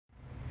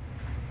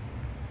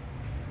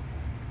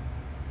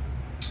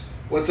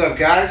What's up,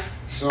 guys?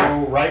 So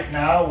right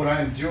now what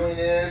I'm doing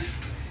is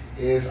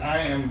I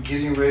am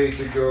getting ready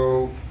to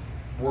go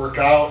work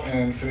out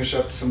and finish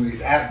up some of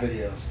these app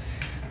videos.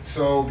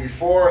 So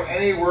before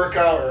any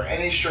workout or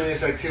any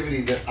strenuous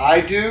activity that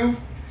I do,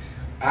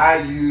 I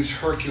use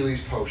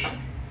Hercules Potion.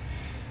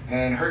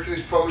 And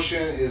Hercules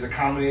Potion is a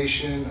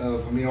combination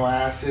of amino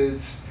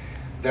acids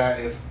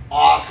that is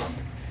awesome.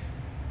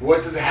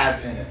 What does it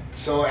have in it?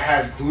 So it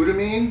has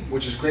glutamine,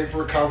 which is great for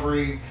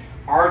recovery,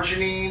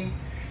 arginine,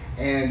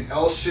 and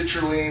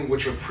L-citrulline,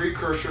 which are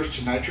precursors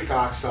to nitric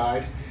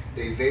oxide.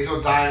 They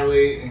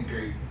vasodilate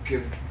and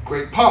give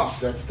great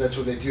pumps. That's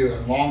what they do,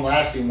 and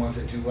long-lasting ones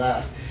that do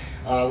last.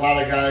 A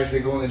lot of guys,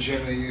 they go in the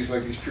gym and they use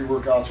like these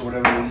pre-workouts or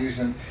whatever they're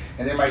using,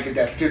 and they might get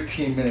that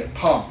 15-minute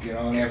pump, you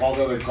know, and they have all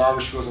the other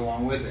garbage that goes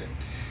along with it.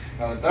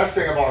 Now, the best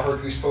thing about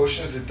Hercules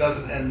Potion is it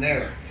doesn't end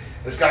there.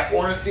 It's got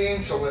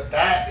ornithine, so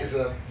that is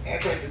an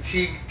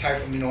anti-fatigue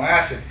type amino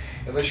acid.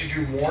 It lets you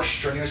do more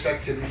strenuous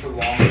activity for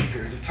longer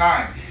periods of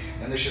time.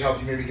 And this should help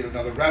you maybe get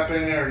another rep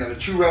in or another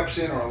 2 reps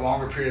in or a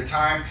longer period of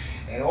time.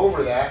 And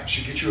over that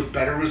should get you a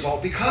better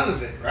result because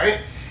of it,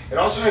 right? It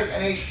also has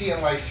NAC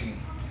and lysine.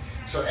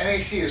 So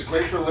NAC is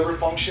great for liver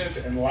functions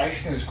and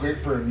lysine is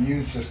great for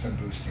immune system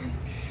boosting.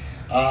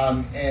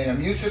 And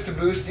immune system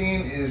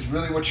boosting is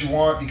really what you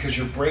want because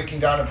you're breaking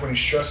down and putting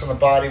stress on the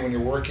body when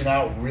you're working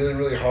out really,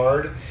 really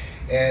hard.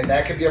 And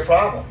that could be a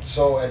problem.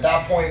 So at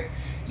that point,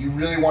 you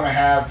really want to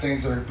have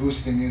things that are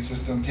boosting the immune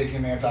system,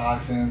 taking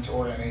antioxidants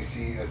or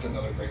NAC. That's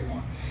another great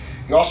one.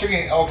 You're also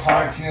getting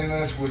L-carnitine in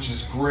this, which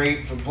is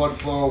great for blood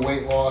flow,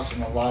 weight loss,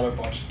 and a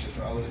bunch of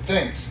different other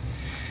things.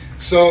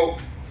 So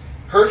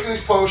Hercules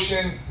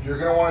Potion, you're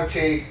going to want to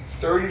take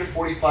 30 to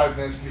 45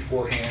 minutes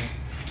beforehand.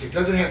 It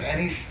doesn't have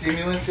any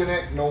stimulants in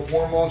it, no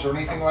hormones or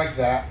anything like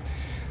that.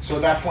 So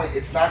at that point,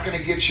 it's not going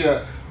to get you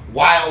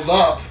wild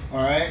up,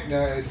 all right?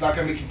 It's not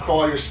going to make you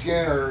crawl your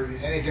skin or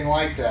anything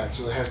like that.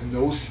 So it has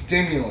no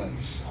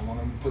stimulants. I want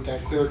to put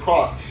that clear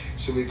across.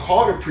 So we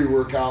call it a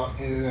pre-workout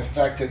in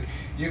effect that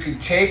you can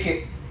take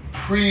it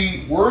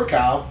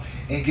pre-workout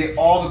and get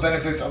all the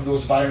benefits of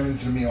those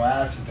vitamins and amino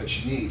acids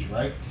that you need,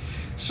 right?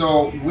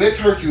 So with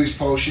Hercules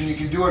Potion, you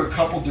can do it a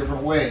couple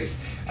different ways.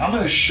 I'm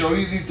going to show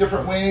you these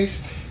different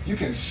ways. You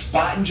can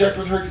spot inject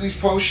with Hercules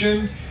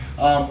Potion,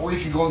 or you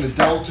can go in the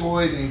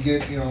deltoid and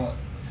get,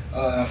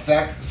 an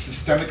effect, a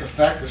systemic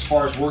effect as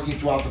far as working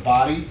throughout the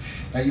body.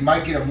 Now you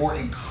might get a more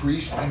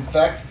increased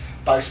effect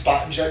by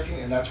spot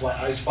injecting, and that's why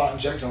I spot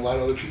inject and a lot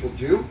of other people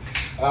do.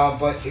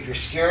 But if you're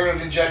scared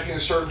of injecting in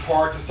certain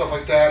parts and stuff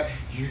like that,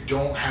 you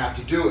don't have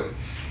to do it.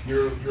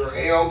 You're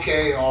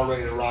A-okay and all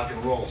ready to rock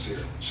and roll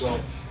here. So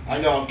I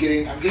know I'm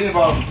getting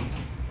about,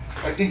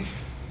 I think,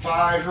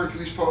 5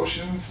 Hercules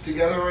Potions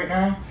together right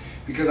now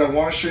because I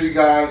want to show you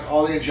guys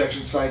all the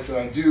injection sites that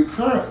I do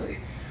currently.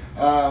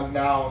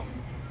 Now,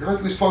 the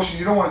Hercules Potion,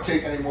 you don't want to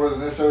take any more than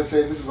this. I would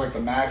say this is like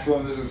the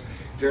maximum. This is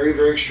very,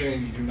 very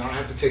extreme. You do not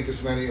have to take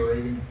this many or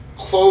even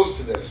close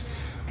to this.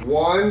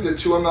 1 to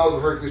 2 mLs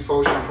of Hercules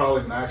Potion are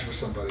probably max for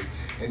somebody.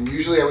 And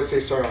usually I would say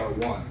start out at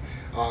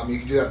 1. You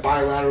can do that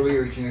bilaterally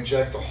or you can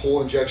inject the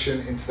whole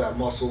injection into that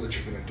muscle that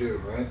you're going to do,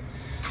 right?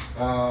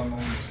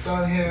 Almost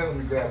done here. Let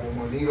me grab one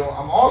more needle.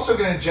 I'm also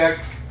going to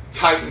inject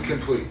Titan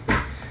Complete.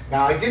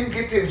 Now, I didn't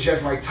get to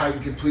inject my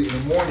Titan Complete in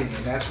the morning,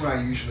 and that's when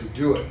I usually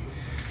do it.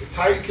 The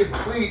Titan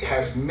Complete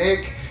has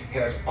MIC,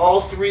 has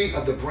all 3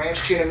 of the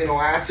branched chain amino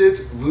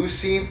acids,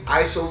 leucine,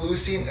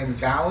 isoleucine, and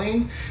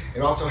valine. It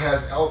also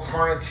has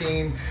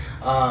L-carnitine.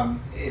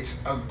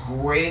 It's a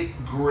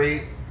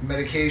great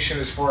medication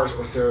as far as,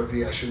 or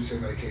therapy, I shouldn't say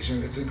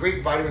medication. It's a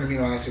great vitamin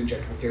amino acid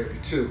injectable therapy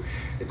too.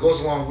 It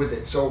goes along with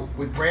it. So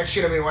with branched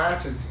chain amino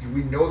acids,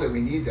 we know that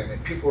we need them,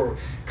 and people are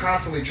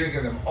constantly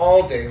drinking them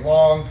all day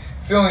long,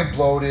 feeling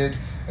bloated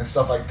and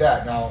stuff like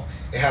that. Now,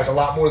 it has a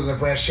lot more than the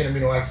branched chain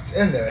amino acids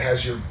in there. It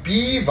has your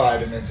B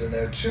vitamins in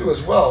there too,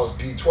 as well as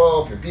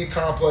B12, your B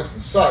complex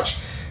and such.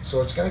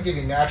 So it's going to give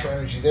you natural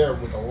energy there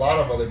with a lot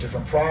of other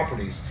different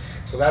properties.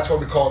 So that's why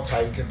we call it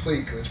Titan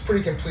Complete, because it's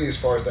pretty complete as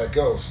far as that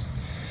goes.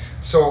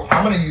 So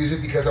I'm going to use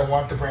it because I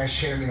want the branched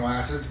chain amino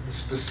acids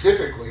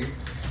specifically,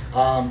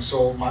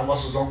 so my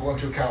muscles don't go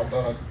into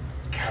a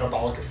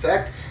catabolic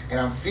effect, and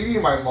I'm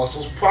feeding my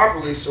muscles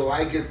properly so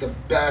I get the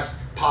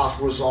best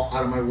possible result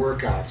out of my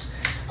workouts.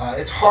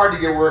 It's hard to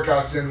get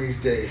workouts in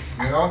these days,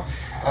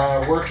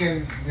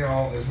 working,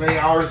 as many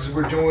hours as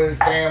we're doing,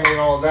 family and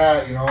all of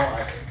that,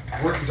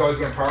 working's always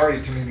been a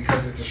priority to me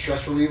because it's a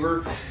stress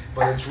reliever,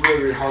 but it's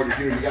really, really hard to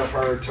do. You got to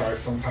prioritize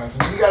sometimes.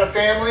 When you got a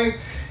family,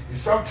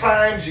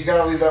 sometimes you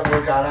got to leave that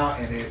workout out,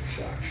 and it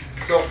sucks.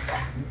 So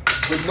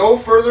with no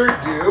further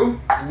ado,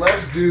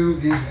 let's do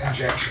these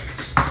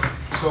injections.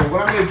 So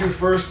what I'm going to do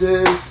first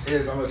is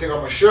I'm going to take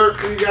off my shirt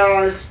for you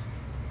guys,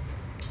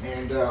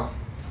 and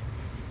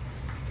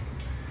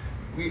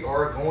we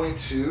are going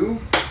to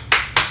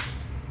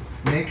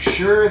make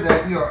sure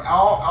that we are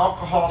all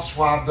alcohol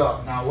swabbed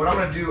up. Now what I'm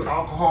going to do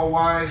alcohol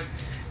wise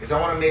is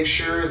I want to make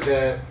sure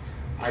that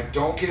I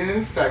don't get an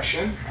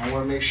infection. I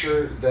want to make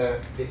sure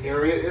that the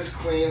area is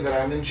clean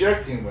that I'm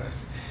injecting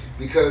with.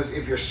 Because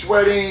if you're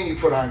sweating, you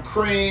put on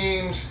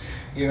creams,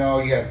 you know,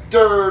 you have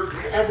dirt,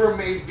 whatever it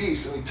may be.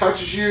 So he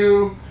touches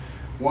you,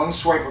 one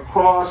swipe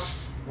across,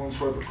 one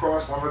swipe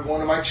across. I'm gonna go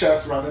into my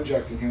chest where I'm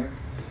injecting here.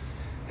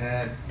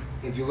 And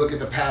if you look at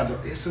the pad,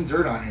 there is some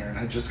dirt on here, and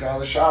I just got out of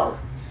the shower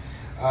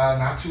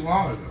not too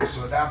long ago.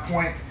 So at that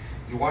point,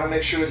 you wanna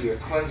make sure that you're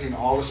cleansing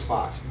all the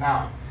spots.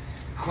 Now,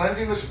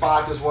 cleansing the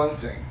spots is one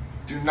thing.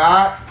 Do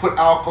not put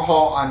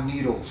alcohol on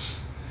needles.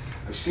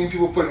 I've seen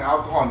people putting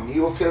alcohol on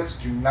needle tips.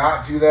 Do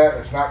not do that.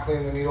 It's not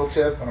cleaning the needle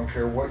tip. I don't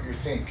care what you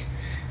think.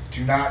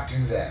 Do not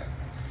do that.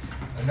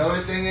 Another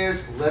thing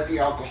is let the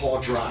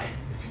alcohol dry.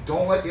 If you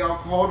don't let the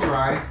alcohol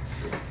dry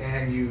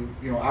and you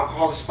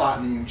alcohol the spot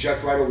and then you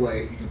inject right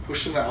away, you can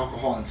push some of the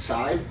alcohol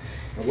inside.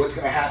 And what's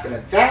going to happen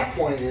at that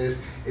point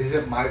is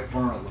it might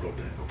burn a little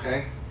bit,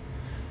 okay?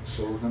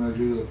 So we're going to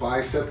do the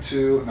bicep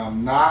too, and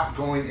I'm not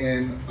going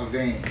in a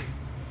vein.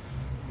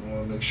 I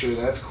want to make sure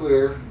that's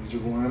clear. These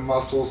are going in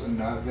muscles and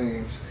not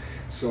veins,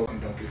 so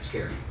and don't get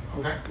scared.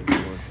 Okay?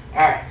 All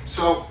right,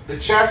 so the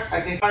chest,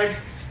 I think I'd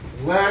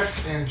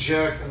less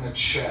inject in the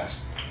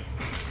chest.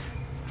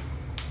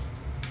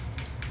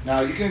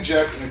 Now you can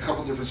inject in a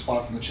couple different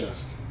spots in the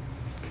chest.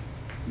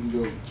 You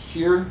can go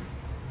here.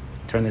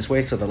 Turn this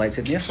way so the light's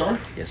hitting you. Sorry?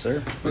 Yes,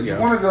 sir. But you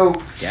want to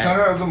go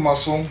center of the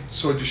muscle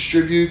so it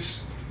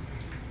distributes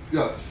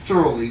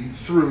thoroughly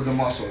through the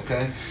muscle,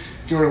 okay?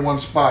 If you're in one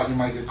spot, you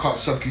might get caught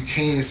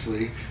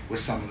subcutaneously with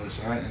some of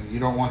this, all right? And you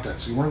don't want that.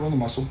 So you want to go in the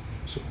muscle.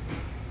 So,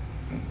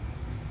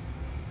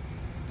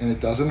 and it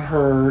doesn't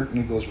hurt, and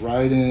it goes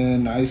right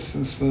in, nice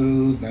and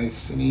smooth,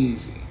 nice and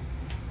easy,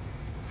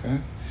 okay?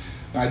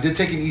 Now, I did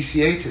take an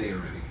ECA today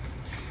already.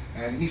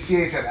 And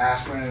ECAs have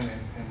aspirin,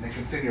 and they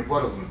can thin your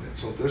blood a little bit.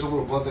 So if there's a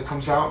little blood that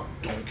comes out,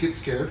 don't get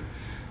scared.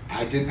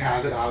 I didn't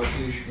have it,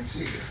 obviously, as you can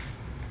see here.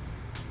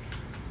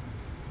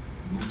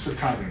 Most of the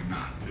time, you're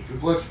not. But if your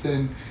blood's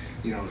thin,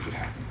 you know this would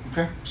happen.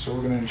 Okay, so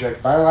we're going to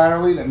inject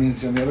bilaterally. That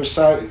means on the other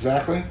side,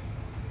 exactly.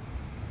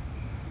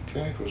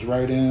 Okay, it goes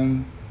right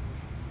in.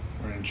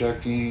 We're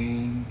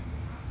injecting.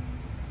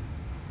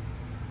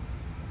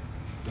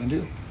 Done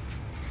deal.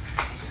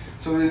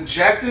 So we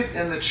inject it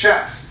in the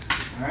chest.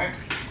 All right.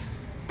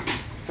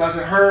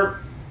 Doesn't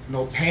hurt.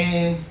 No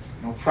pain.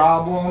 No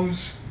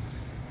problems.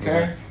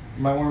 Okay.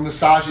 You might want to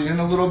massage it in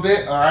a little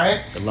bit, all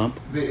right? The lump?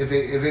 If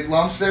it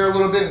lumps there a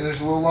little bit and there's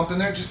a little lump in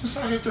there, just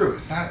massage it through.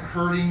 It's not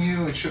hurting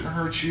you. It shouldn't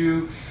hurt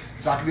you.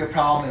 It's not going to be a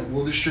problem. It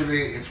will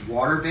distribute. It's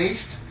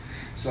water-based,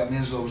 so that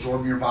means it'll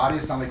absorb in your body.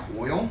 It's not like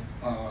oil,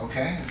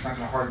 okay? It's not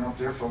going to harden up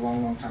there for a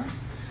long, long time.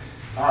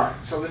 All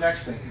right, so the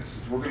next thing is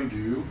we're going to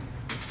do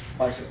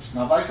biceps.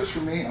 Now, biceps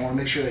for me, I want to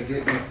make sure I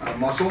get a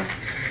muscle.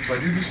 So I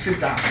do sit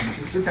down. You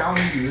can sit down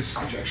and do this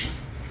injection.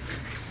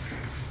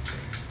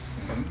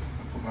 And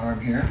I put my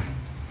arm here.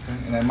 Okay.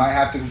 And I might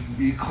have to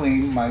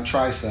re-clean my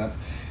tricep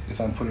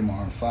if I'm putting my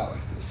arm flat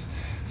like this.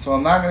 So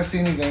I'm not going to see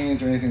any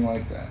veins or anything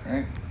like that,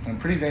 right? I'm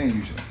pretty veiny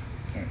usually.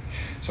 Okay.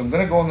 So I'm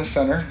going to go in the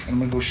center and I'm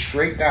going to go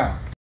straight down.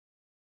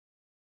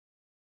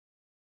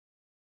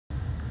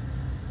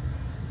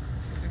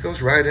 It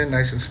goes right in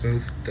nice and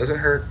smooth. Doesn't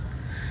hurt.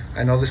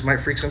 I know this might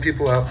freak some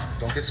people out.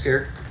 Don't get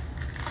scared.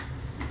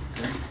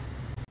 Okay.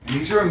 And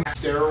these are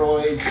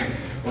steroids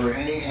or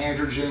any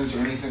androgens or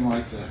anything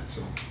like that.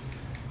 So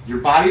your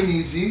body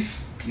needs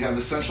these. You have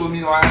essential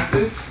amino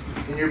acids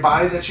in your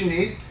body that you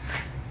need.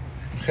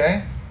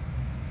 Okay.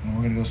 And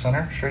we're going to go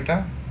center, straight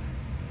down.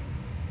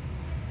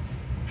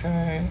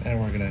 Okay. And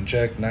we're going to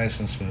inject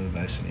nice and smooth,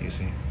 nice and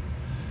easy.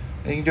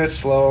 And you can do it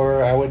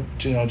slower. I would,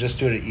 just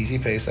do it at an easy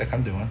pace like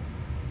I'm doing.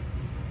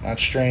 Not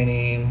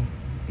straining,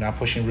 not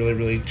pushing really,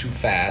 really too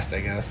fast,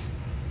 I guess.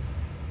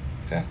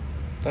 Okay.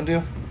 Done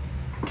deal.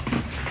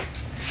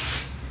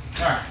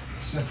 All right.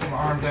 So put my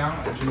arm down.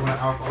 I do my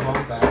alcohol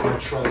back my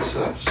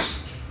triceps.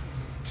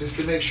 Just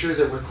to make sure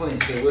that we're clean.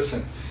 Okay,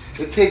 listen,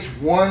 it takes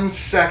 1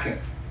 second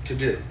to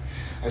do.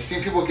 I've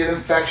seen people get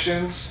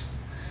infections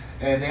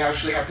and they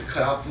actually have to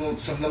cut out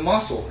some of the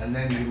muscle, and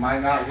then you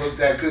might not look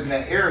that good in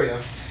that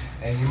area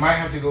and you might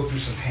have to go through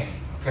some pain.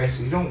 Okay,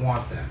 so you don't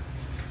want that.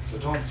 So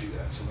don't do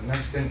that. So the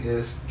next thing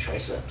is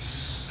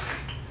triceps.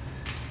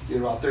 Give it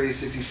about 30 to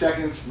 60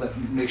 seconds.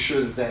 Make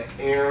sure that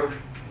air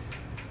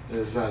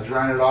is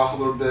drying it off a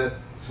little bit.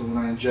 So when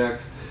I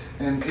inject,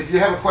 and if you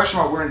have a question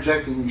about where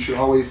injecting, you should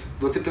always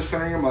look at the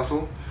center of your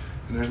muscle.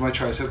 And there's my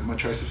tricep. My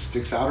tricep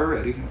sticks out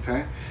already,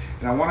 okay?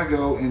 And I want to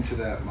go into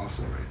that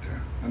muscle right there.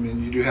 I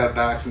mean, you do have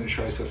backs and the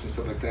triceps and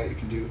stuff like that. You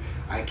can do,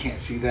 I can't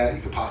see that.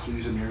 You could possibly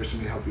use a mirror or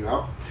somebody to help you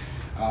out.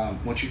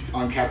 Once you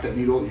uncap that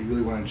needle, you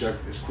really want to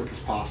inject as quick as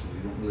possible.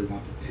 You don't really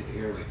want it to hit the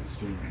air like it's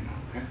doing right now,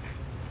 okay?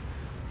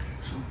 Okay,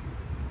 so,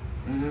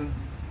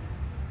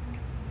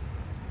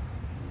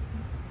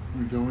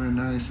 we go in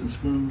nice and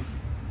smooth.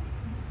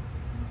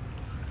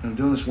 I'm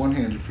doing this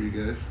one-handed for you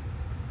guys.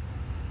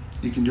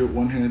 You can do it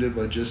one-handed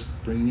by just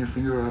bringing your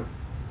finger up.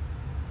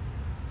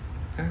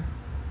 Okay.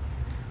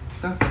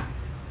 Done.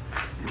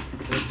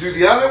 Let's do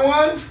the other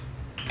one,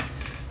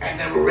 and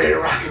then we're ready to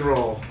rock and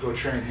roll. Go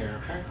train here,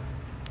 okay?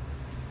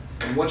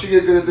 And once you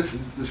get good at this,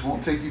 this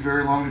won't take you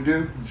very long to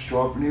do. Just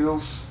draw up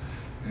needles,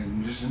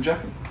 and just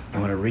inject them. I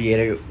want to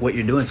reiterate what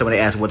you're doing. Somebody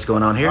asked what's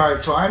going on here. All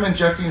right, so I'm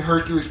injecting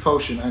Hercules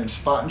Potion. I am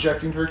spot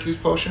injecting Hercules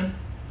Potion.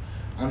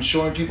 I'm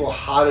showing people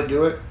how to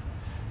do it.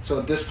 So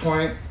at this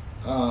point,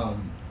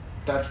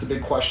 that's the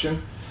big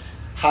question.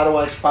 How do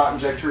I spot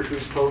inject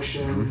Hercules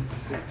Potion?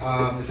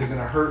 Is it going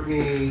to hurt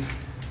me?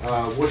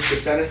 What's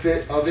the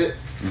benefit of it?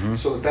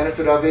 So the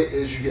benefit of it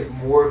is you get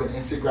more of an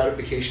instant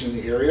gratification in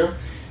the area.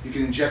 You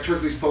can inject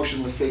Hercules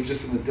Potion, let's say,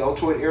 just in the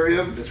deltoid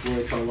area. That's where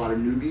I tell a lot of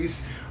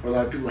newbies or a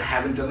lot of people who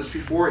haven't done this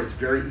before. It's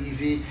very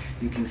easy.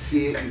 You can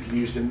see it. You can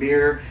use the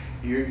mirror.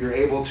 You're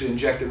able to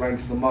inject it right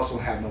into the muscle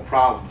and have no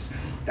problems.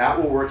 That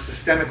will work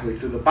systemically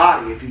through the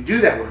body if you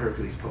do that with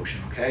Hercules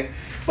Potion, okay?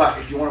 But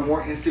if you want a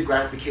more instant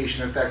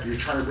gratification effect, you're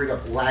trying to bring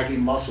up lagging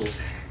muscles,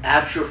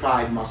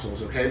 atrophied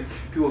muscles, okay?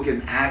 People get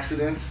in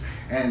accidents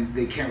and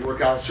they can't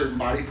work out certain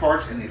body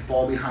parts and they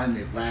fall behind,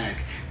 they lag.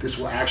 This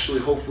will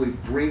actually hopefully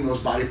bring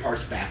those body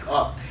parts back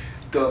up.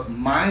 The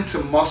mind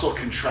to muscle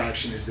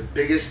contraction is the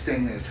biggest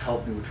thing that has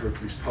helped me with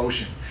Hercules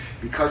Potion.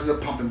 Because of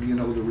the pump and being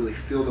able to really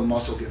feel the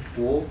muscle get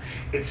full,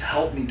 it's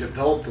helped me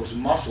develop those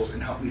muscles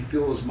and help me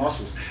feel those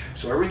muscles.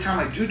 So every time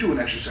I do an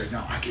exercise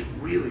now, I can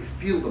really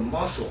feel the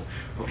muscle,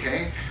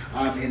 okay?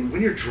 And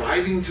when you're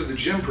driving to the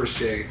gym per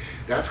se,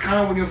 that's kind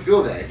of when you'll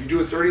feel that. If you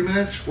do it 30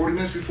 minutes, 40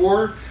 minutes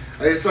before,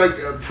 it's like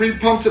a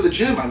pre-pump to the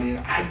gym. I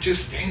mean, I'm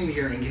just standing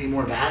here and getting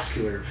more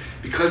vascular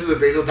because of the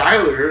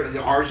vasodilator, the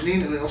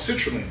arginine, and the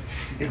L-citrulline.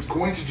 It's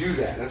going to do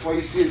that. That's why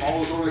you see it in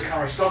all those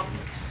over-the-counter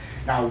supplements.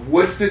 Now,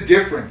 what's the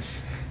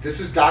difference? This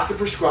is doctor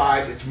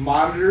prescribed, it's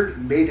monitored,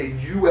 made a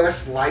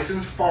US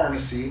licensed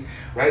pharmacy,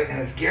 right?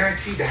 And it's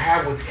guaranteed to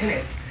have what's in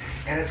it.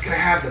 And it's gonna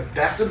have the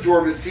best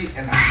absorbency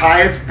and the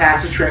highest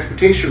fastest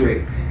transportation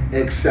rate,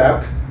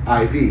 except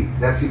IV.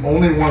 That's the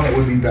only one that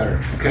would be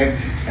better, okay?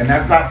 And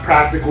that's not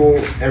practical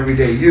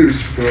everyday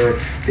use for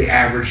the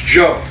average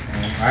Joe.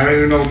 I don't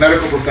even know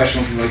medical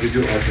professionals who like to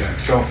do it like that.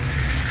 So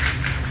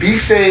be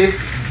safe,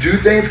 do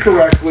things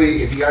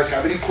correctly. If you guys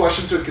have any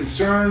questions or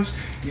concerns,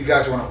 you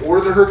guys want to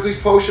order the Hercules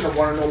Potion or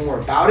want to know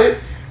more about it,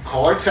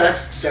 call or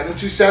text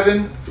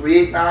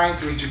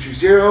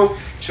 727-389-3220.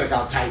 Check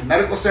out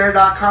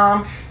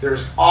TitanMedicalCenter.com.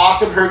 There's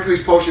awesome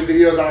Hercules Potion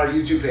videos on our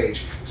YouTube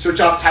page.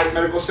 Search out Titan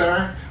Medical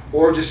Center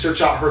or just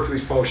search out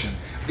Hercules Potion.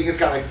 I think it's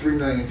got like 3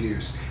 million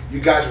views. You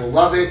guys will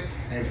love it.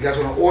 And if you guys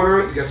want to order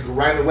it, you guys can go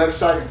right on the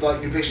website and fill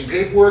out new patient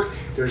paperwork.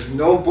 There's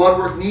no blood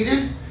work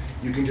needed.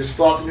 You can just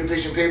fill out the new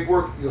patient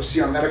paperwork. You'll see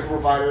our medical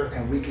provider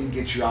and we can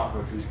get you out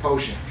Hercules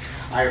Potion.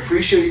 I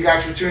appreciate you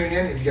guys for tuning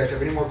in. If you guys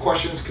have any more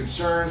questions,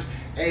 concerns,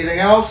 anything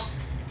else,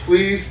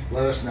 please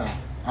let us know.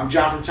 I'm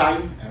John from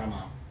Titan, and I'm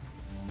out.